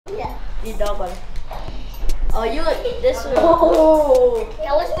Yeah. You dog water. Oh, you this one. Oh.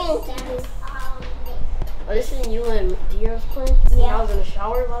 That was me and Daddy. Oh, this is you and Dia was playing? Yeah. I was in the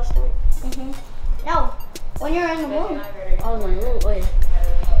shower last night? No. When you're in the room. I was in the room. Oh,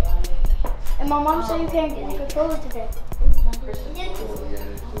 yeah. And my mom said you can't get the controller today.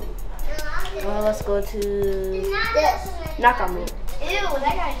 Well, let's go to This. Nakamura. Ew, that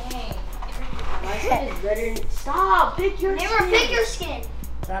guy hangs. My skin is better than... Stop! Pick your Never skin. pick your skin.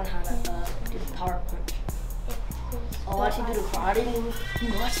 I don't know how to do the power punch. Oh, watch you do the karate move.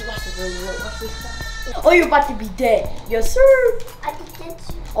 Watch this. Oh, you're about to be dead. Yes, sir. I think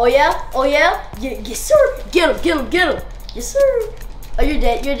it's... Oh, yeah? Oh, yeah? Yes, sir. Get him. Yes, sir. Oh, you're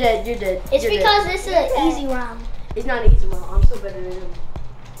dead. It's You're because dead. this is an easy round. It's not an easy round. I'm still better than him.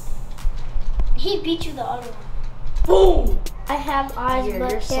 He beat you the other one. Boom! I have eyes, Yeah,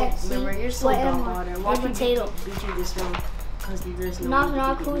 but can't see. remember, you're so What am dog I? water. A Watch me potato. beat you this round. Because there's no Knock,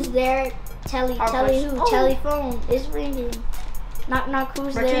 knock, who's there? Telly who? Oh. Telephone is ringing. Knock, knock,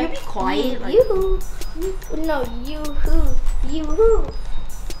 who's Bro, there? can you be quiet? Like, You who? No, you who? You who?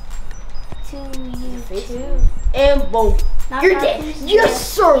 To you too. and boom. Knock, You're knock, dead. who's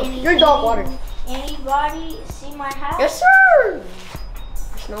Yes, there? sir. You're dog water. Anybody see my house? Yes, sir.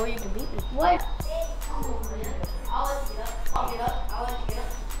 There's no way you can beat me. What?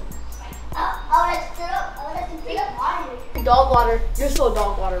 Dog water. You're so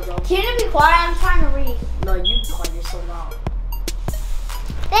dog water, bro. Can you be quiet? I'm trying to read. No, you be quiet. You're so loud.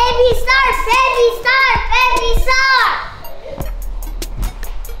 Baby star, baby star, baby star.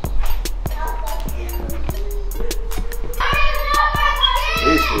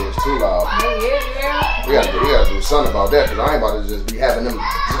 These kids too loud. We gotta do something about that, because I ain't about to just be having them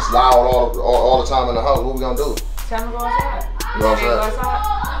just loud all the time in the house. What we gonna do? Tell them to go outside. Go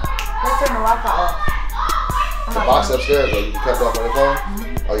outside? Let's turn the Wi-Fi off. The box upstairs, or you can cut it off on your phone?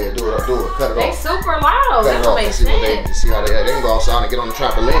 Oh yeah, do it, cut it They off. super loud. Cut That it don't off make and see what sense. see how they can go outside and get on the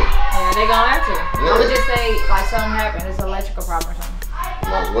trampoline. Yeah, they gonna have to. Yeah. I would just say like something happened. It's an electrical problem or something.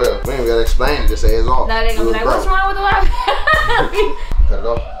 Might as well. We ain't gotta explain it, just say it's off. No, they gonna be like, what's wrong with the Wi-Fi? Cut it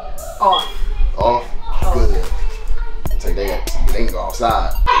off. Off. Off? Good. Take that, they can go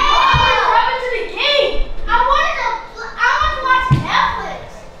outside. What happened to the game? I wanted to watch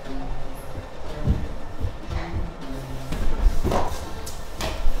Netflix.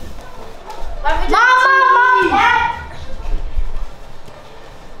 Mom, Dad.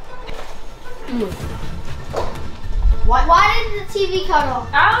 Why did the TV cut off?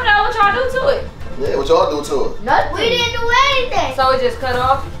 I don't know what y'all do to it. Yeah, what y'all do to it? Nothing. We didn't do anything. So it just cut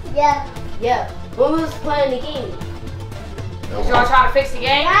off. Yeah. Yeah. When we was playing the game. Y'all trying to fix the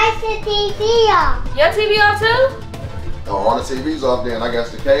game? Why is the TV on? Your TV off too? Oh, all the TVs off then. I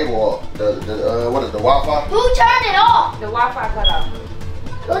guess the cable off. What is the Wi-Fi? Who turned it off? The Wi-Fi cut off.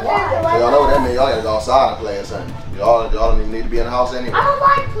 Who turned the Y'all know what that means. Y'all gotta go outside and play or something. Y'all don't even need to be in the house anyway. I don't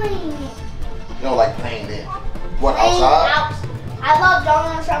like playing it. You don't like playing then. What, Playing outside? I love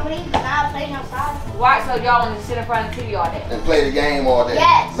jumping on somebody, but not playing outside. Why? So y'all want to sit in front of the TV all day? And play the game all day.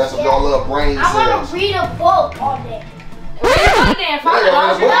 Yes, Mess up yes. your little brain I want cells. to read a book all day. Read a book then. Fine. As long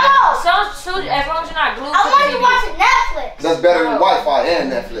as you're No. not, as long as you're not glued I to want the to TV. watch Netflix. That's better than Wi-Fi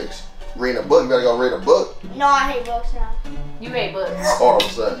and Netflix. Reading a book, you better go read a book No, I hate books now. You hate books. all of a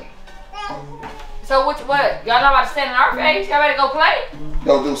sudden. So what? Y'all not about to stand in our face? Y'all better go play?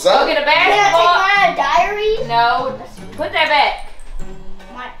 Go do Go something. get a Can I take basketball? my diary? No. Put that back.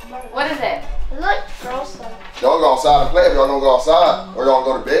 What is that? Look, girl stuff. Y'all go outside and play if y'all don't go outside. Or y'all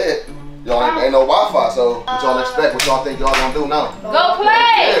go to bed. Y'all ain't no Wi-Fi, so what y'all expect? What y'all think y'all gonna do now? Go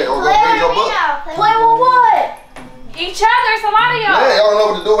play. Yeah, or go read your book. Play with what? Each other. It's a lot of y'all. Yeah, y'all don't know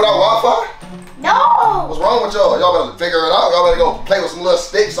what to do without Wi-Fi? No. What's wrong with y'all? Y'all better figure it out. Y'all better go play with some little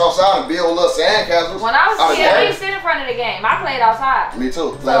sticks outside and build little sandcastles. When I was out a of kid, I dirt. used to sit in front of the game. I played outside. Me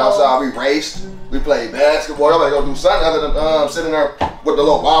too. Playing outside, we raced. We played basketball. Y'all better go do something other than sitting there with the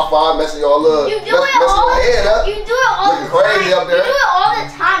little Wi-Fi, messing your little, You do messing it all. your head up. You do it all Looking the time. crazy up there. You do it all the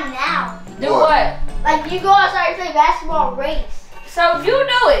time now. Do What? what? Like you go outside and play basketball, race. So you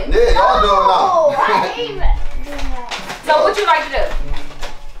do it. Yeah, y'all do it Oh, now. I hate doing that. So what you like to do?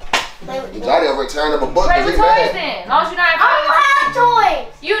 Play with toys. Johnny over here tearing up a book Play because with he toys mad. then. As long as you're not in I front of don't have toys.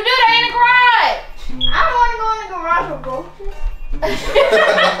 You do that in the garage. I don't want to go in the garage with roaches.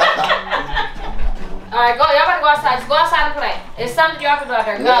 Alright, go. Y'all better go outside. Just go outside and play. It's something y'all can do out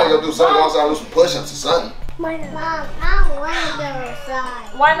there. Go. Yeah, go do something. Go outside and do some push-ups or something. Mom, I don't want to go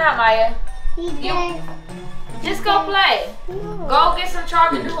outside. Why not, Maya? You Just go play. Go get some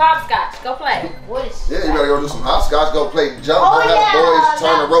chalk and do hopscotch. Go play. What is Yeah, you better go do some hopscotch. Go play jump. Oh, Have yeah, the boys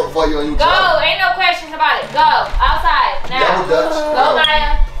turn the rope for you and you Go. jump. Ain't no questions about it. Go outside now. Double dutch. Go,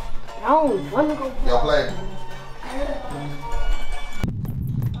 Maya. don't want to go play. Y'all play?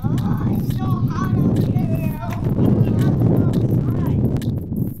 It's so hot out here.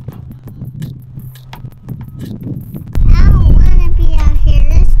 I don't want to be out here.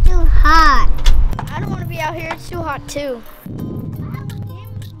 It's too hot. I don't want to be out here. It's too hot too. I have a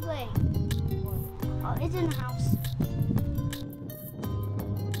game to play. Oh, it's in the house.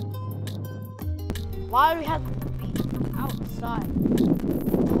 Why do we have to be outside?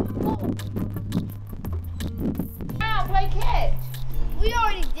 Now play catch. We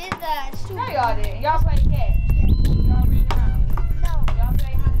already did that. It's too No, y'all didn't. Y'all play catch. Y'all ran around. No. Y'all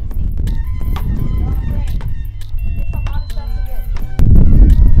play hide and seek. Y'all play. There's some other stuff to do.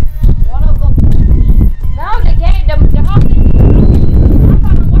 Wanna go? No, the game, the whole thing. I'm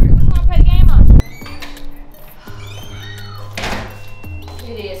trying to work. We want to play the game on.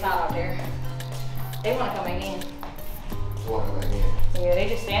 It is hot out there. They want to come back in. Yeah, they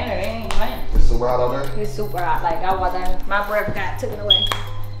just stand there. They ain't playing. It's super hot out there? It's super hot. Like, I walked down. My breath got taken away.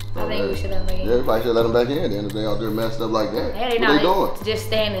 I think we should let them in. Yeah, we probably should let them back in then if they out there messed up like that. Yeah, what not, they doing? Just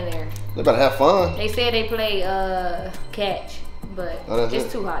standing there. They better have fun. They said they play catch, but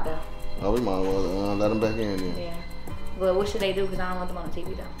it's too hot though. Oh, we might as well let them back in then. Yeah. But what should they do? Because I don't want them on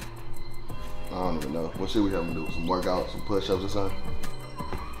TV though. I don't even know. What should we have them do? Some workouts, some push-ups or something?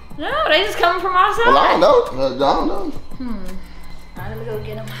 No, they just coming from outside. Well, I don't know. I don't know. All right, let me go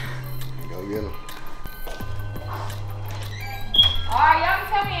get them. Go get them. All right, y'all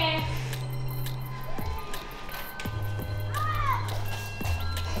can come in.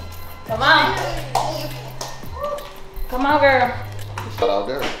 Come on. Come on, girl. It's hot out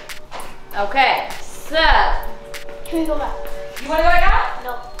there. Okay, so. Can we go back? You want to go back out?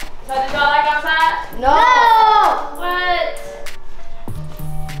 No. So did y'all like outside? No. What?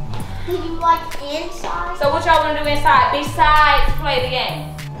 Do you like inside? So what y'all want to do inside besides play the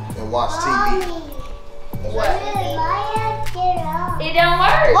game? And watch TV. And watch It don't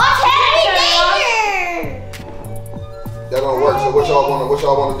work. Watch Happy Danger! That don't work. So what y'all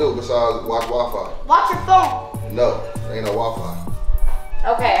want to do besides watch Wi-Fi? Watch your phone. No, there ain't no Wi-Fi.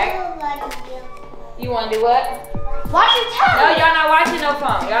 Okay. You want to do what? Watch your No, tablet. y'all not watching no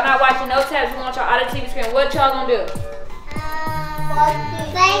phone. Y'all not watching no tabs. We want y'all out of TV screen. What y'all gonna do?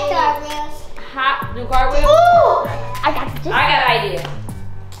 Hop, do cartwheels? Ooh! I got this. I got an idea.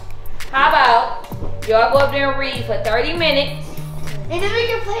 How about y'all go up there and read for 30 minutes, And then we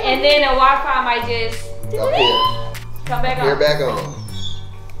can play. and then the Wi-Fi might just Up here. come back Here on. back on.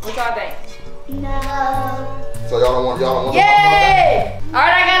 What y'all think? No. So y'all don't want the Wi-Fi back? Yay! All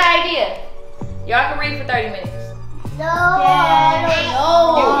right, I got an idea. Y'all can read for 30 minutes. No.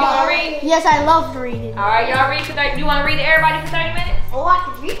 You wanna read? Yes, I love reading. All right, y'all read for 30. You wanna read to everybody for 30 minutes? Oh, I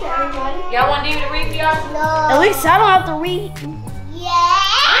can read to everybody. Y'all want David to read for y'all? No. At least I don't have to read. Yeah.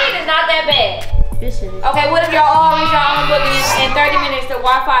 Reading is not that bad. This is. Okay, what if y'all all read your own book and in 30 minutes the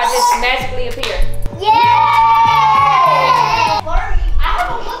Wi-Fi just magically appear? Yeah. I have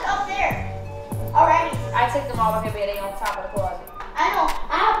a book up there already. I took them all up here, they on top of the closet.